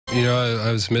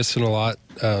I was missing a lot,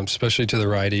 especially to the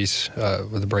righties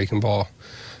with the breaking ball,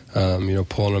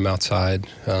 pulling them outside,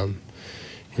 and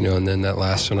then that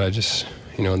last one I just,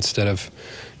 instead of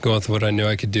going with what I knew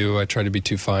I could do, I tried to be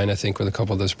too fine, I think, with a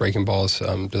couple of those breaking balls,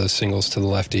 the singles to the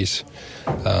lefties,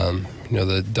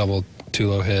 the double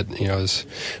Tulo hit,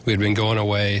 we had been going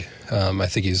away. I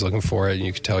think he was looking for it, and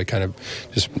you could tell he kind of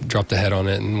just dropped the head on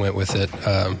it and went with it.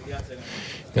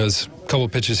 It was a couple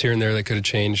of pitches here and there that could have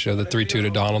changed. The 3-2 to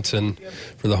Donaldson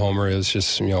for the homer. It was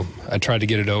just, I tried to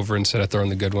get it over instead of throwing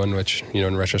the good one, which,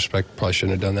 in retrospect, probably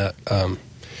shouldn't have done that.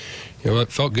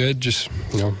 It felt good. Just,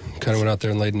 kind of went out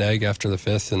there and laid an egg after the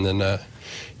fifth, and then, the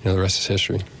rest is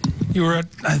history. You were at,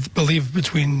 I believe,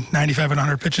 between 95 and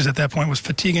 100 pitches at that point. Was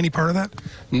fatigue any part of that?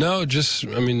 No, just,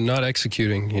 not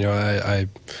executing. I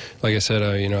like I said,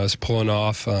 I was pulling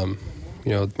off, my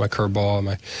curveball,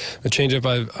 my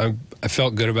changeup. I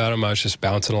felt good about them. I was just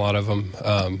bouncing a lot of them.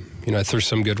 I threw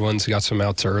some good ones, got some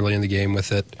outs early in the game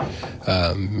with it.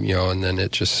 And then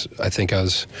it just, I think I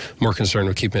was more concerned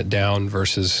with keeping it down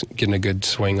versus getting a good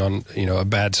swing on, a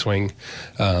bad swing.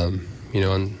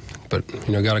 But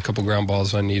got a couple ground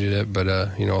balls when I needed it, but,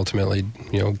 ultimately,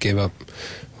 gave up,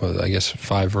 I guess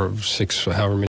 5 or 6, however many